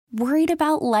Worried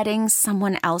about letting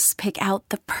someone else pick out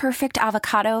the perfect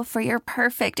avocado for your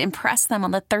perfect impress them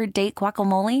on the third date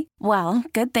guacamole? Well,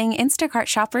 good thing Instacart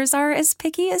shoppers are as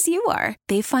picky as you are.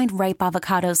 They find ripe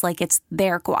avocados like it's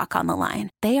their guac on the line.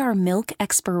 They are milk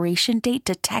expiration date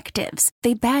detectives.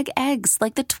 They bag eggs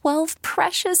like the 12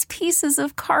 precious pieces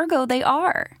of cargo they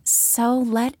are. So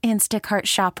let Instacart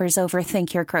shoppers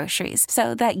overthink your groceries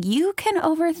so that you can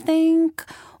overthink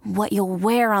what you'll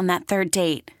wear on that third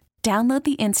date. Download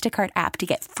the Instacart app to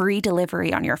get free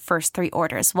delivery on your first 3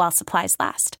 orders while supplies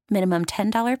last. Minimum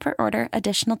 $10 per order.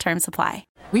 Additional terms apply.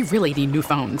 We really need new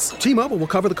phones. T-Mobile will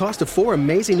cover the cost of 4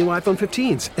 amazing new iPhone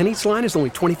 15s, and each line is only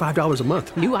 $25 a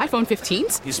month. New iPhone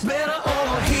 15s? It's better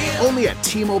over here. Only at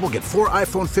T-Mobile, get 4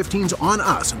 iPhone 15s on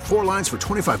us and 4 lines for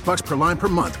 $25 per line per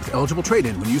month with eligible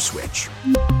trade-in when you switch.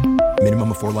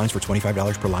 Minimum of 4 lines for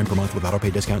 $25 per line per month with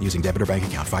autopay discount using debit or bank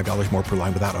account. $5 more per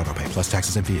line without autopay, plus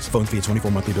taxes and fees. Phone fee at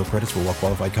 24 monthly bill credits for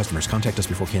well-qualified customers. Contact us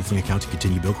before canceling account to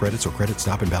continue bill credits or credit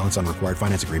stop and balance on required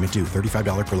finance agreement due.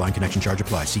 $35 per line connection charge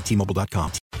applies. See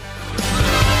T-Mobile.com.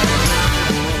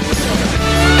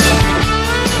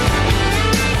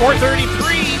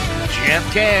 4:33,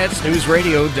 Jeff Katz, News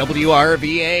Radio,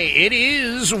 WRVA. It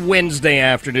is Wednesday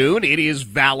afternoon. It is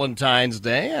Valentine's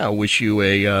Day. I wish you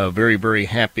a very, very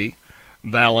happy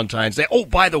Valentine's Day. Oh,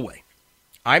 by the way,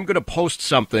 I'm going to post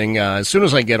something as soon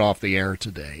as I get off the air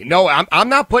today. No, I'm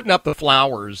not putting up the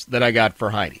flowers that I got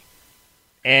for Heidi.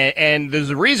 And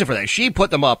there's a reason for that. She put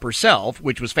them up herself,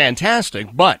 which was fantastic.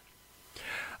 But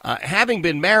having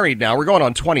been married now, we're going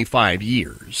on 25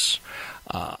 years.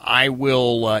 I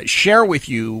will share with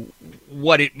you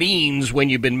what it means when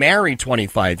you've been married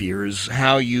 25 years,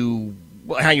 how you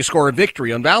score a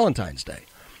victory on Valentine's Day.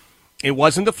 It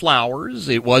wasn't the flowers.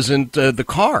 It wasn't the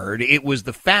card. It was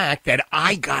the fact that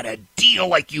I got a deal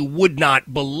like you would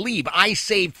not believe. I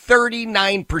saved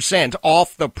 39%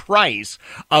 off the price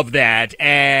of that.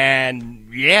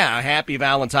 And, yeah, happy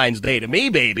Valentine's Day to me,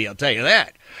 baby. I'll tell you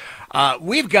that.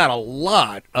 We've got a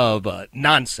lot of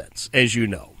nonsense, as you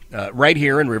know. Right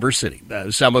here in River City.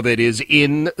 Some of it is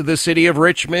in the city of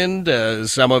Richmond.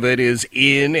 Some of it is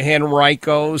in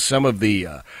Henrico. Some of the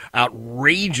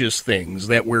outrageous things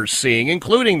that we're seeing,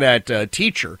 including that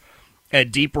teacher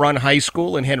at Deep Run High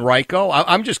School in Henrico.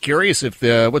 I'm just curious if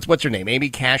what's her name? Amy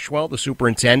Cashwell, the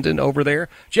superintendent over there.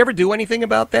 Did you ever do anything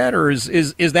about that, or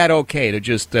is that okay to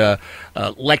just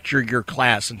lecture your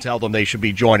class and tell them they should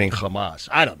be joining Hamas?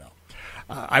 I don't know.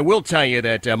 I will tell you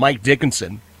that Mike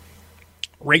Dickinson,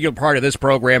 regular part of this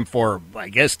program for, I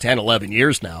guess, 10, 11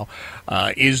 years now,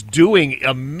 is doing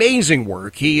amazing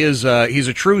work. He's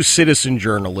a true citizen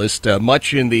journalist,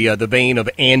 much in the vein of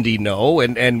Andy No.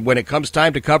 And when it comes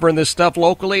time to covering this stuff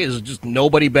locally, is just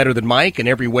nobody better than Mike. And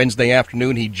every Wednesday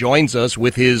afternoon, he joins us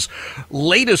with his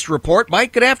latest report.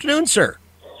 Mike, good afternoon, sir.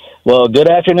 Well, good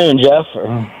afternoon, Jeff.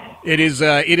 It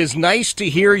is nice to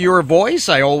hear your voice.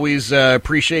 I always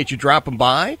appreciate you dropping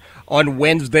by on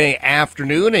Wednesday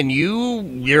afternoon, and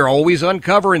you're always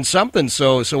uncovering something.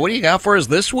 So what do you got for us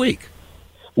this week?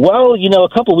 Well, a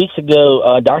couple weeks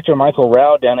ago, Dr. Michael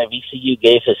Rao down at VCU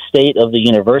gave his State of the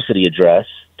University address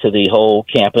to the whole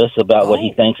campus about what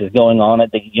he thinks is going on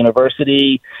at the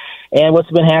university and what's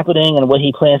been happening and what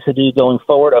he plans to do going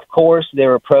forward. Of course, there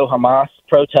were pro-Hamas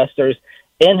protesters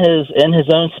in his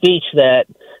own speech that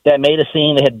made a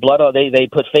scene. They had blood on, they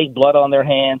put fake blood on their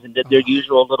hands and did their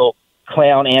usual little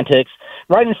clown antics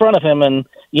right in front of him. And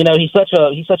he's such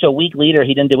a weak leader.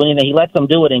 He didn't do anything. He lets them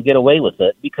do it and get away with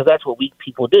it because that's what weak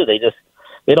people do. They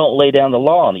don't lay down the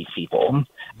law on these people.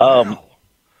 Wow.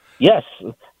 Yes,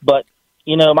 but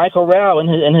Michael Rao in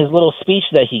his little speech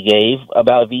that he gave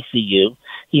about VCU,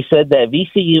 he said that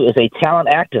VCU is a talent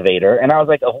activator, and I was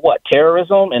like, of what,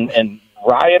 terrorism and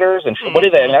rioters and what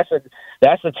is that? I mean,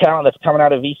 that's the talent that's coming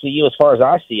out of VCU as far as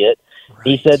I see it. Right.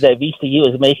 He said that VCU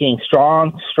is making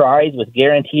strong strides with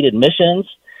guaranteed admissions,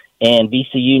 and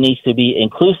VCU needs to be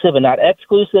inclusive and not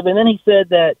exclusive. And then he said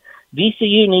that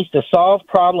VCU needs to solve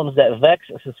problems that vex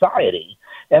society.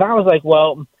 And I was like,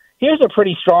 well, here's a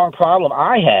pretty strong problem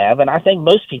I have, and I think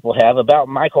most people have, about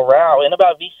Michael Rao and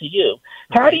about VCU.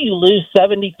 How do you lose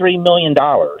 $73 million?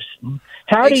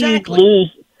 How do you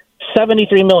lose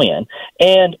 $73 million?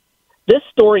 And this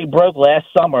story broke last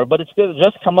summer, but it's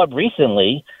just come up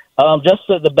recently. Just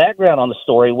so the background on the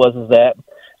story was that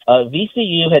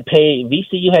VCU had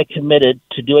committed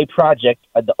to do a project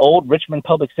at the old Richmond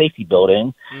Public Safety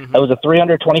Building. Mm-hmm. It was a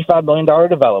 $325 million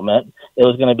development. It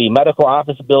was going to be medical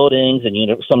office buildings and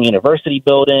some university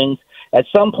buildings. At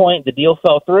some point, the deal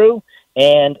fell through,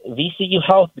 and VCU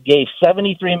Health gave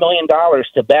 $73 million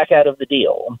to back out of the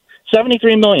deal.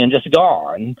 $73 million just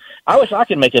gone. I wish I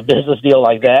could make a business deal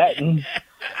like that.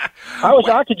 I wish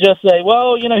I could just say,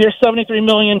 well, here's $73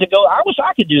 million to go. I wish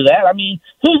I could do that. I mean,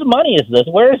 whose money is this?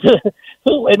 Where is it?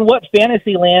 Who in what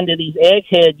fantasy land do these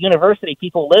egghead university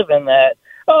people live in that?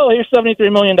 Oh, here's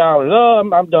 $73 million. Oh,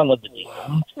 I'm done with the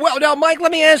deal. Well, now, Mike,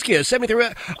 let me ask you, 73.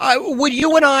 Would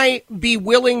you and I be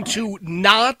willing to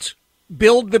not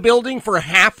build the building for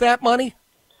half that money?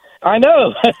 I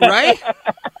know, right?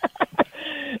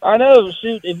 I know.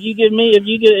 Shoot, if you give me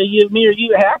or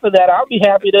you half of that, I'll be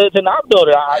happy to not build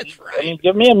it. That's right. I mean,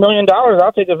 give me $1 million,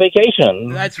 I'll take a vacation.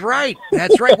 That's right.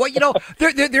 That's right. Well,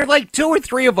 there are like two or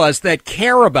three of us that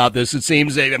care about this. It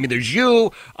seems. I mean, there's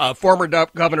you, former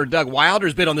Governor Doug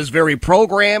Wilder's been on this very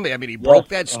program. I mean, he broke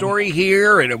that story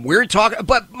here, and we're talking.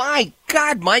 But my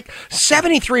God, Mike,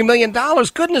 $73 million.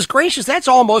 Goodness gracious, that's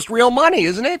almost real money,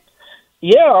 isn't it?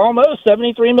 Yeah, almost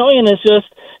 $73 million. Is just,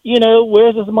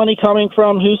 where's this money coming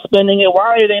from? Who's spending it?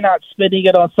 Why are they not spending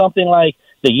it on something like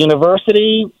the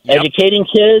university, educating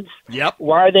kids? Yep.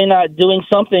 Why are they not doing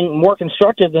something more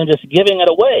constructive than just giving it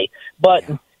away? But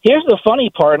here's the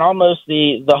funny part, and almost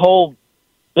the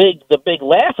big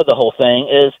laugh of the whole thing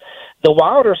is the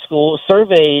Wilder School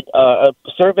surveyed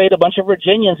a bunch of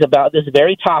Virginians about this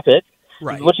very topic,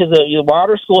 which is the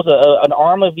Wilder School is an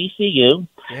arm of VCU.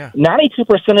 Yeah.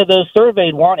 92% of those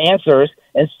surveyed want answers,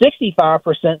 and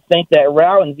 65% think that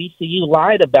Rao and VCU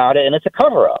lied about it, and it's a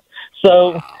cover-up.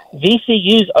 So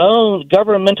VCU's own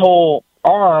governmental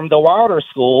arm, the Wilder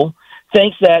School,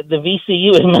 thinks that the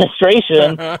VCU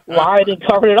administration lied and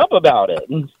covered it up about it.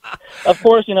 And of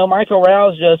course, Michael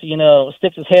Rouse just,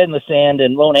 sticks his head in the sand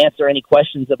and won't answer any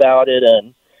questions about it,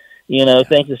 and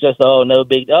thinks it's just,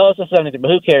 it's just 73, but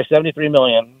who cares, $73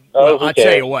 million. Well, I'll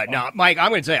tell you what. Now, Mike, I'm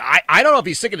going to say, I don't know if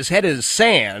he's sticking his head in the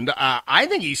sand. I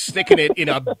think he's sticking it in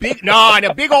a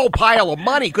big old pile of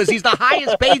money because he's the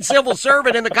highest paid civil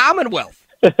servant in the Commonwealth.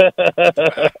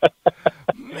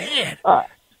 Man.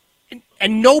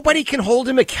 And nobody can hold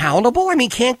him accountable? I mean,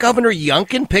 can't Governor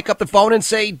Youngkin pick up the phone and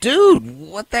say, dude,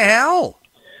 what the hell?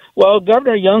 Well,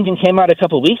 Governor Youngkin came out a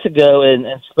couple of weeks ago and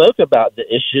spoke about the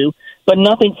issue, but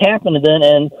nothing's happened then.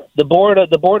 And the board of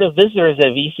visitors at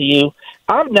VCU,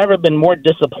 I've never been more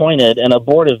disappointed in a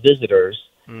board of visitors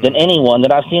than anyone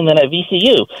that I've seen than at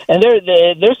VCU. And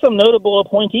there's some notable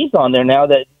appointees on there now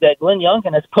that Glenn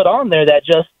Youngkin has put on there that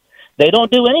just they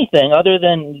don't do anything other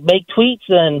than make tweets,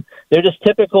 and they're just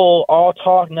typical all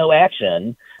talk, no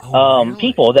action really?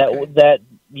 People that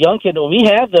Youngkin. We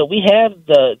have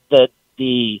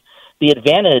the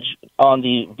advantage on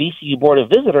the VCU Board of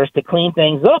Visitors to clean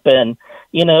things up. And,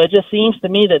 it just seems to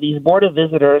me that these Board of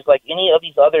Visitors, like any of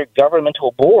these other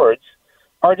governmental boards,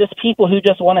 are just people who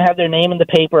just want to have their name in the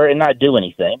paper and not do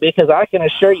anything. Because I can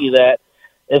assure you that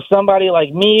if somebody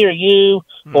like me or you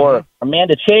or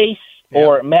Amanda Chase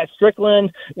or Matt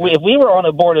Strickland, if we were on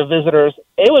a Board of Visitors,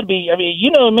 it would be,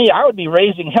 me, I would be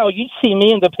raising hell. You'd see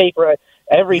me in the paper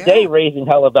every day raising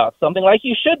hell about something like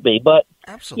you should be. But,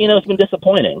 absolutely. It's been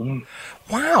disappointing.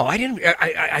 Wow,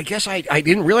 I guess I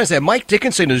didn't realize that. Mike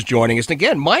Dickinson is joining us. And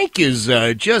again, Mike is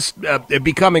just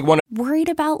becoming one of... Worried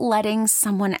about letting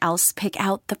someone else pick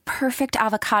out the perfect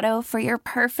avocado for your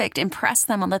perfect impress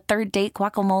them on the third date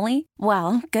guacamole?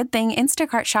 Well, good thing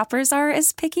Instacart shoppers are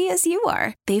as picky as you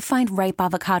are. They find ripe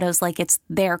avocados like it's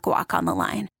their guac on the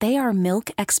line. They are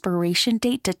milk expiration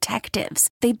date detectives.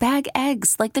 They bag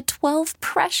eggs like the 12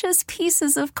 precious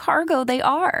pieces of cargo they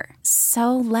are.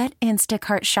 So let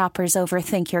Instacart shoppers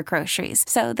overthink your groceries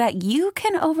so that you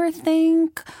can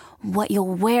overthink what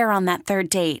you'll wear on that third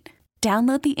date.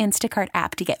 Download the Instacart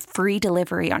app to get free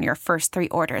delivery on your first 3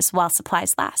 orders while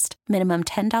supplies last. Minimum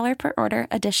 $10 per order.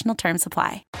 Additional terms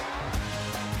apply.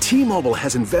 T-Mobile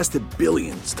has invested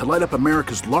billions to light up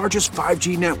America's largest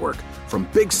 5G network, from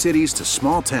big cities to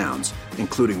small towns,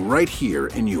 including right here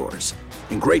in yours.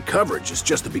 And great coverage is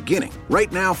just the beginning.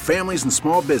 Right now, families and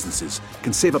small businesses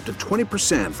can save up to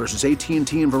 20% versus AT&T and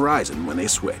Verizon when they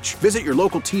switch. Visit your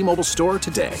local T-Mobile store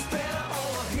today.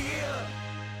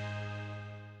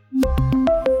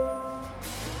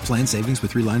 Plan savings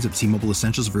with 3 lines of T-Mobile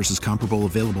Essentials versus comparable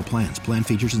available plans. Plan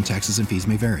features and taxes and fees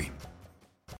may vary.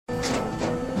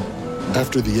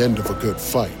 After the end of a good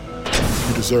fight,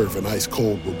 you deserve an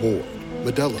ice-cold reward.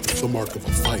 Modelo is the mark of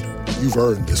a fighter. You've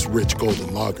earned this rich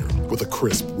golden lager with a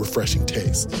crisp, refreshing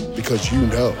taste. Because you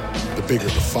know, the bigger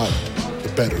the fight, the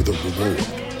better the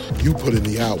reward. You put in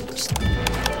the hours,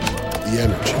 the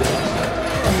energy,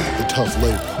 the tough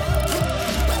labor.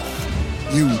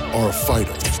 You are a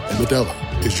fighter, and Modelo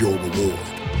is your reward.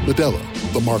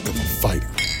 Modelo, the mark of a fighter.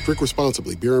 Drink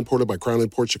responsibly. Beer imported by Crown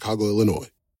Imports, Chicago, Illinois.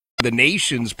 The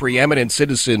nation's preeminent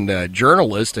citizen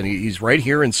journalist, and he's right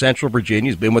here in Central Virginia.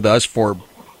 He's been with us for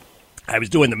I was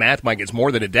doing the math, Mike. It's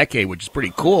more than a decade, which is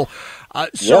pretty cool.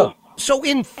 So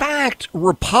in fact,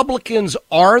 Republicans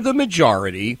are the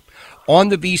majority on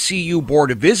the VCU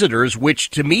Board of Visitors,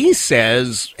 which to me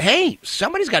says, hey,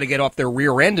 somebody's got to get off their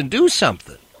rear end and do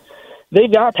something.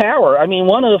 They've got power. I mean,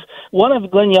 one of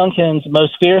Glenn Youngkin's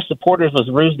most fierce supporters was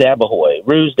Ruse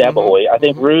Dabahoy. I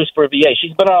think Ruse for VA.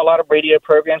 She's been on a lot of radio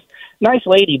programs. Nice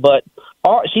lady, but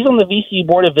she's on the VCU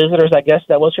Board of Visitors. I guess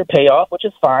that was her payoff, which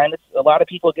is fine. A lot of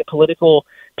people get political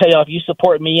payoff. You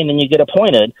support me, and then you get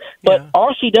appointed. But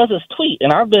all she does is tweet,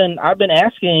 and I've been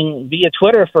asking via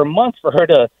Twitter for months for her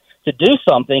to do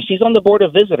something. She's on the Board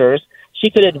of Visitors. She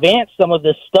could advance some of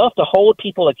this stuff to hold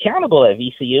people accountable at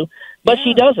VCU, but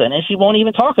she doesn't, and she won't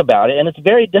even talk about it. And it's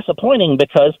very disappointing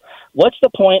because what's the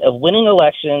point of winning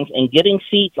elections and getting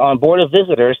seats on Board of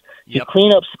Visitors to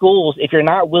clean up schools if you're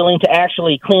not willing to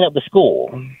actually clean up the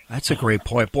school? That's a great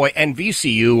point, boy. And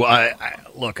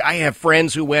VCU, look, I have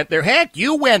friends who went there. Heck,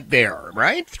 you went there,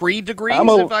 right? 3 degrees,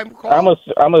 if I'm recalling.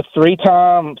 I'm a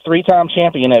three-time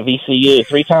champion at VCU,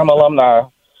 3-time alumni,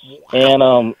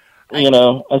 and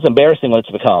it's embarrassing what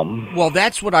it's become. Well,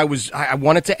 that's what I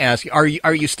wanted to ask you.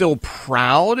 Are you still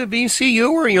proud of VCU,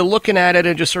 or are you looking at it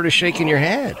and just sort of shaking your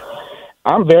head?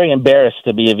 I'm very embarrassed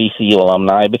to be a VCU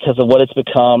alumni because of what it's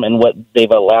become and what they've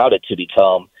allowed it to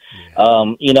become.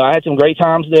 Yeah. I had some great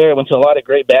times there. I went to a lot of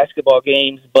great basketball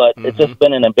games, but it's just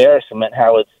been an embarrassment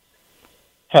how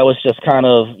it's just kind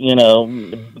of,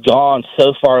 gone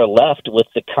so far left with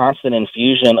the constant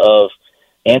infusion of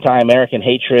anti-American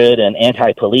hatred and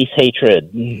anti-police hatred.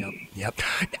 Yep.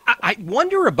 I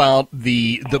wonder about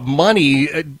the money.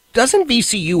 Doesn't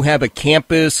VCU have a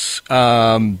campus?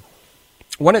 Do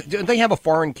they have a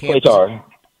foreign campus? Qatar.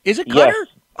 Is it Qatar? Yes.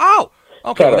 Oh,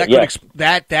 okay. Qatar,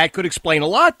 well, that could explain a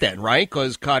lot then, right?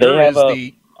 Because Qatar is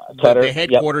the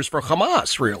headquarters for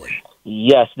Hamas, really.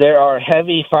 Yes, there are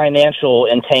heavy financial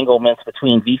entanglements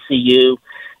between VCU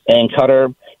and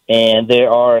Qatar, and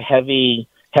there are heavy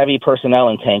personnel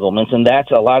entanglements, and that's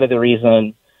a lot of the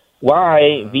reason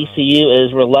why VCU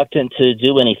is reluctant to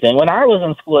do anything. When I was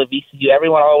in school at VCU,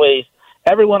 everyone always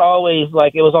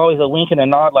like it was always a wink and a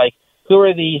nod, like, who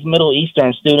are these Middle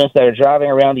Eastern students that are driving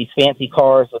around these fancy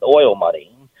cars with oil money?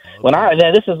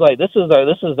 This is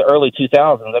the early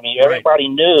 2000s. I mean, everybody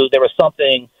knew there was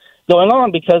something going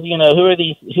on because who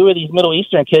are these Middle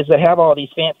Eastern kids that have all these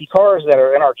fancy cars that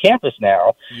are in our campus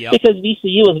now? Yep. Because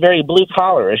VCU is very blue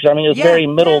collarish. I mean, it was very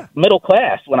middle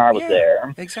class when I was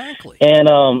there. Exactly. And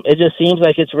it just seems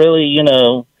like it's really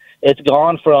it's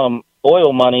gone from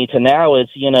oil money to now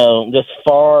it's this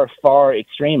far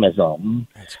extremism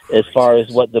as far as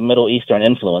what the Middle Eastern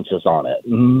influence is on it.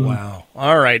 Wow.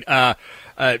 All right.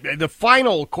 The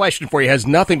final question for you has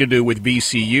nothing to do with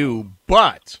VCU,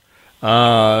 but.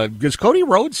 Does Cody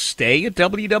Rhodes stay at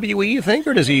WWE, you think,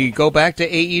 or does he go back to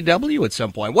AEW at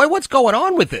some point? What's going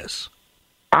on with this?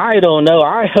 I don't know.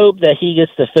 I hope that he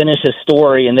gets to finish his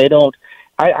story and they don't.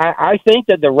 I think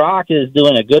that The Rock is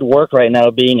doing a good work right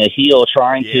now being a heel,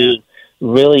 trying to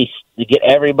really get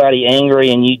everybody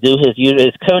angry and you do his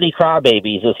Cody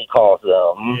Crybabies, as he calls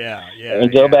them.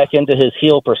 And go back into his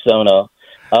heel persona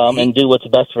and do what's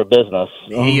best for business.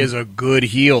 He is a good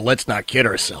heel. Let's not kid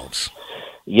ourselves.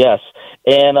 Yes.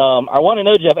 And I want to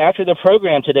know, Jeff, after the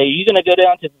program today, are you going to go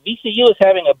down to VCU is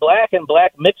having a black and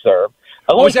black mixer.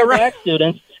 Only for black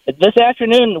students. This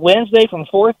afternoon, Wednesday from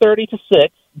 4:30 to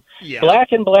 6. Yeah.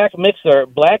 Black and black mixer,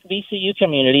 black VCU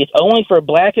community. It's only for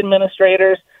black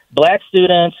administrators, black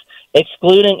students,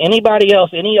 excluding anybody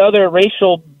else. Any other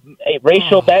racial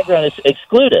background is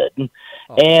excluded.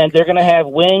 And they're going to have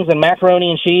wings and macaroni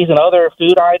and cheese and other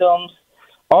food items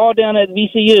all down at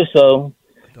VCU. So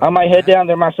I might head down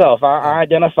there myself. I'm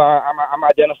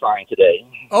identifying today.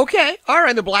 Okay. All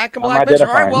right. The black and black mixer.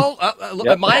 All right.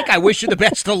 Well, Mike, I wish you the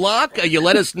best of luck. You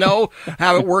let us know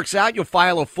how it works out. You'll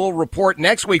file a full report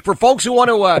next week. For folks who want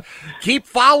to keep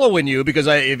following you, because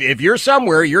if you're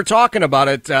somewhere, you're talking about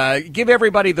it, give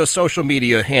everybody the social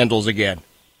media handles again.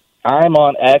 I'm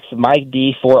on X, Mike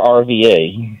D for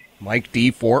RVA. Mike D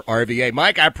for RVA.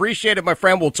 Mike, I appreciate it, my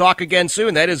friend. We'll talk again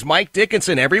soon. That is Mike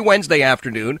Dickinson every Wednesday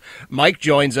afternoon. Mike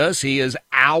joins us. He is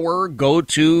our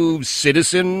go-to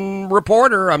citizen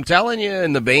reporter. I'm telling you,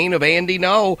 in the vein of Andy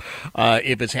No.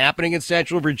 If it's happening in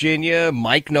Central Virginia,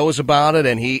 Mike knows about it,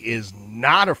 and he is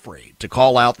not afraid to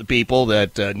call out the people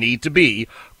that need to be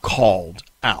called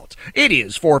out. It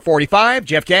is 4:45.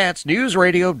 Jeff Katz, News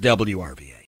Radio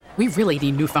WRVA. We really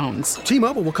need new phones.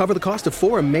 T-Mobile will cover the cost of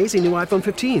 4 amazing new iPhone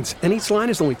 15s, and each line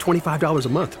is only $25 a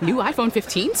month. New iPhone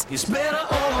 15s? It's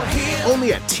better over here.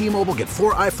 Only at T-Mobile, get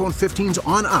 4 iPhone 15s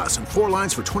on us and 4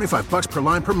 lines for $25 per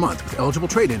line per month with eligible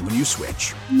trade-in when you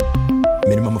switch.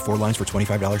 Minimum of 4 lines for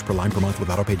 $25 per line per month with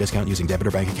autopay discount using debit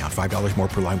or bank account. $5 more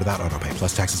per line without autopay,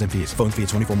 plus taxes and fees. Phone fee at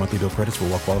 24 monthly bill credits for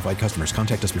well-qualified customers.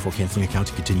 Contact us before canceling account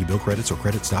to continue bill credits or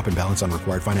credit stop and balance on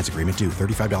required finance agreement due.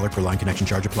 $35 per line connection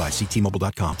charge applies. See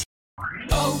T-Mobile.com.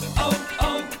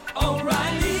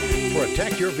 O'Reilly.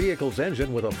 Protect your vehicle's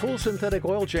engine with a full synthetic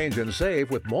oil change and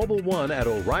save with Mobile One at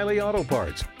O'Reilly Auto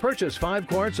Parts. Purchase 5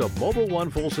 quarts of Mobile One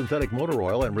full synthetic motor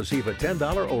oil and receive a $10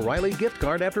 O'Reilly gift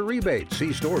card after rebate.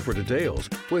 See store for details.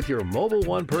 With your Mobile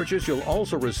One purchase, you'll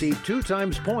also receive 2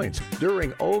 times points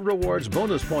during O Rewards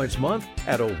Bonus Points Month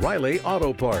at O'Reilly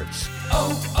Auto Parts.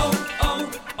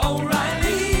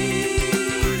 O'Reilly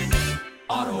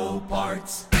Auto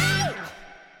Parts.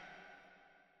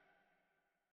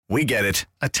 We get it.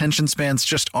 Attention spans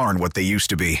just aren't what they used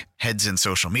to be. Heads in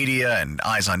social media and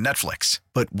eyes on Netflix.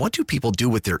 But what do people do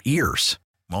with their ears?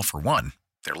 Well, for one,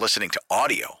 they're listening to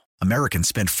audio. Americans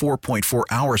spend 4.4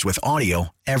 hours with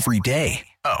audio every day.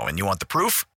 Oh, and you want the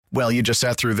proof? Well, you just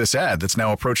sat through this ad that's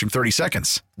now approaching 30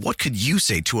 seconds. What could you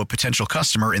say to a potential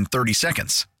customer in 30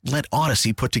 seconds? Let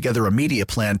Odyssey put together a media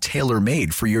plan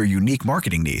tailor-made for your unique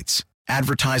marketing needs.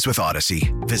 Advertise with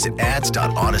Odyssey. Visit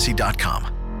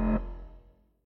ads.odyssey.com.